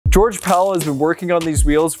George Powell has been working on these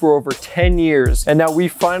wheels for over 10 years, and now we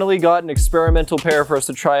finally got an experimental pair for us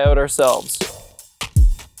to try out ourselves.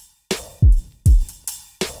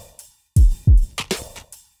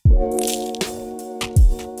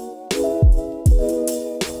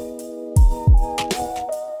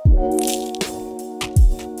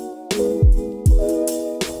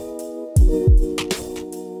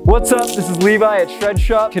 What's up? This is Levi at Shred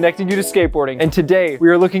Shop, connecting you to skateboarding. And today we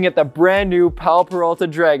are looking at the brand new Powell Peralta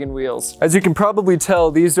Dragon Wheels. As you can probably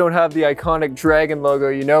tell, these don't have the iconic dragon logo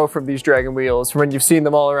you know from these Dragon Wheels, from when you've seen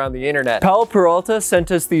them all around the internet. Powell Peralta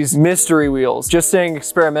sent us these mystery wheels, just saying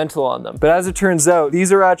experimental on them. But as it turns out,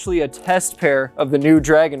 these are actually a test pair of the new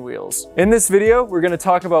Dragon Wheels. In this video, we're gonna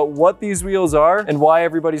talk about what these wheels are and why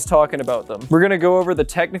everybody's talking about them. We're gonna go over the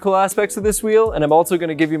technical aspects of this wheel, and I'm also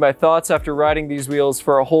gonna give you my thoughts after riding these wheels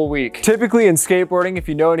for a whole week. Typically in skateboarding, if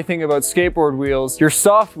you know anything about skateboard wheels, your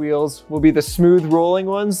soft wheels will be the smooth rolling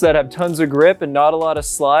ones that have tons of grip and not a lot of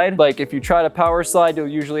slide. Like if you try to power slide, you'll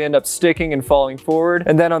usually end up sticking and falling forward.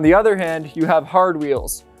 And then on the other hand, you have hard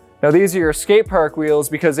wheels. Now these are your skate park wheels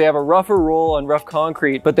because they have a rougher roll on rough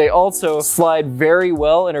concrete, but they also slide very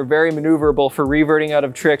well and are very maneuverable for reverting out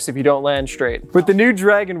of tricks if you don't land straight. With the new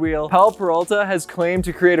Dragon Wheel, Powell Peralta has claimed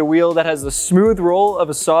to create a wheel that has the smooth roll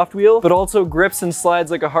of a soft wheel, but also grips and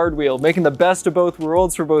slides like a hard wheel, making the best of both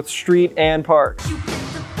worlds for both street and park.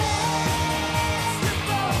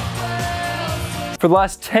 For the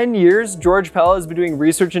last 10 years, George Powell has been doing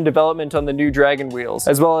research and development on the new Dragon Wheels,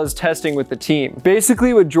 as well as testing with the team.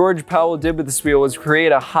 Basically, what George Powell did with this wheel was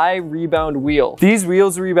create a high rebound wheel. These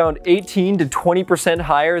wheels rebound 18 to 20%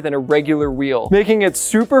 higher than a regular wheel, making it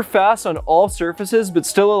super fast on all surfaces, but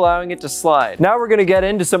still allowing it to slide. Now we're gonna get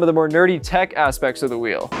into some of the more nerdy tech aspects of the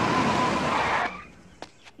wheel.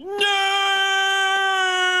 Nerd!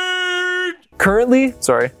 Currently,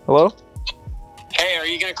 sorry, hello? Hey, are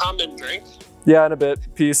you gonna come and drink? Yeah, in a bit.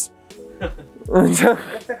 Peace.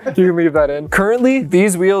 You can leave that in. Currently,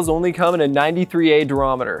 these wheels only come in a 93A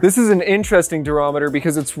durometer. This is an interesting durometer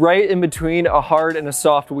because it's right in between a hard and a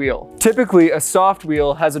soft wheel. Typically, a soft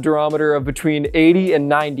wheel has a durometer of between 80 and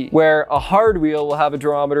 90, where a hard wheel will have a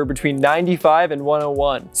durometer between 95 and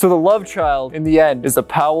 101. So the love child, in the end, is the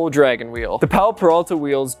Powell Dragon Wheel. The Powell Peralta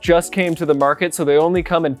wheels just came to the market, so they only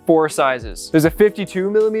come in 4 sizes. There's a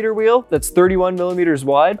 52mm wheel that's 31mm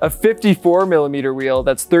wide, a 54mm wheel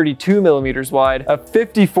that's 32mm wide, a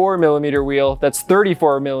 54mm wheel that's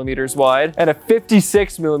 34mm wide, and a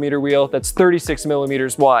 56mm wheel that's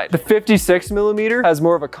 36mm wide. The 56mm has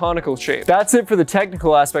more of a conical shape. That's it for the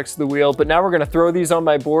technical aspects of the wheel, but now we're gonna throw these on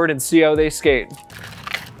my board and see how they skate.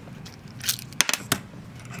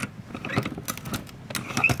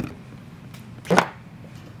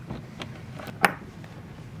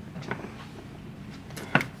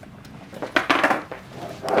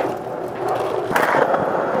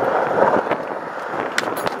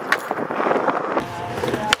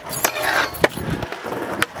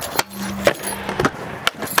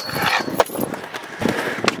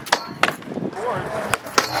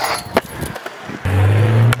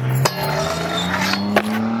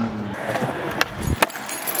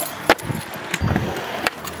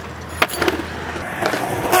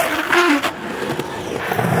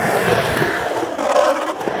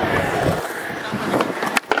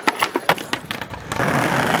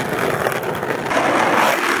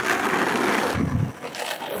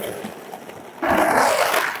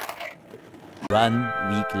 One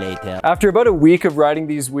week later. After about a week of riding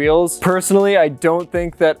these wheels, personally, I don't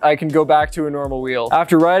think that I can go back to a normal wheel.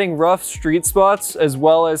 After riding rough street spots as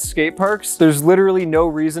well as skate parks, there's literally no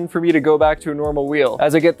reason for me to go back to a normal wheel,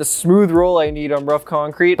 as I get the smooth roll I need on rough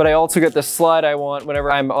concrete, but I also get the slide I want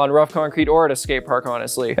whenever I'm on rough concrete or at a skate park,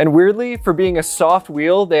 honestly. And weirdly, for being a soft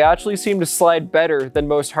wheel, they actually seem to slide better than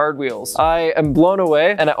most hard wheels. I am blown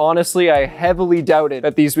away, and honestly, I heavily doubted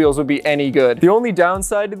that these wheels would be any good. The only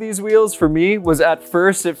downside to these wheels for me was at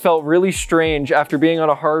first it felt really strange after being on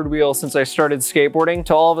a hard wheel since I started skateboarding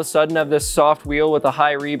to all of a sudden have this soft wheel with a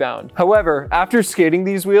high rebound. However, after skating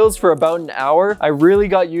these wheels for about an hour, I really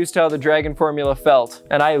got used to how the Dragon formula felt,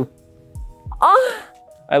 and I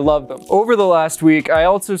love them. Over the last week, I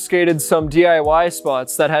also skated some DIY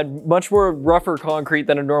spots that had much more rougher concrete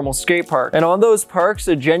than a normal skate park. And on those parks,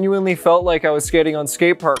 it genuinely felt like I was skating on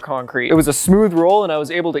skate park concrete. It was a smooth roll and I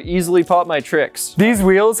was able to easily pop my tricks. These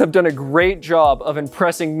wheels have done a great job of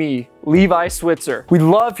impressing me, Levi Switzer. We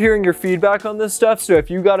love hearing your feedback on this stuff, so if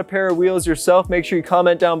you got a pair of wheels yourself, make sure you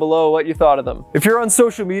comment down below what you thought of them. If you're on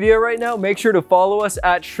social media right now, make sure to follow us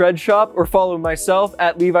at Shred Shop or follow myself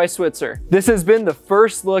at Levi Switzer. This has been the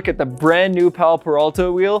first look at the brand new Powell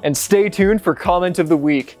Peralta wheel, and stay tuned for comment of the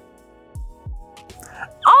week.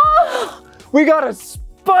 Oh! We got a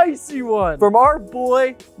spicy one from our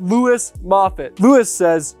boy, Lewis Moffat. Lewis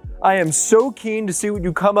says, I am so keen to see what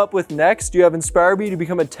you come up with next. You have inspired me to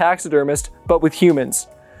become a taxidermist, but with humans.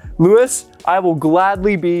 Lewis, I will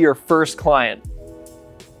gladly be your first client.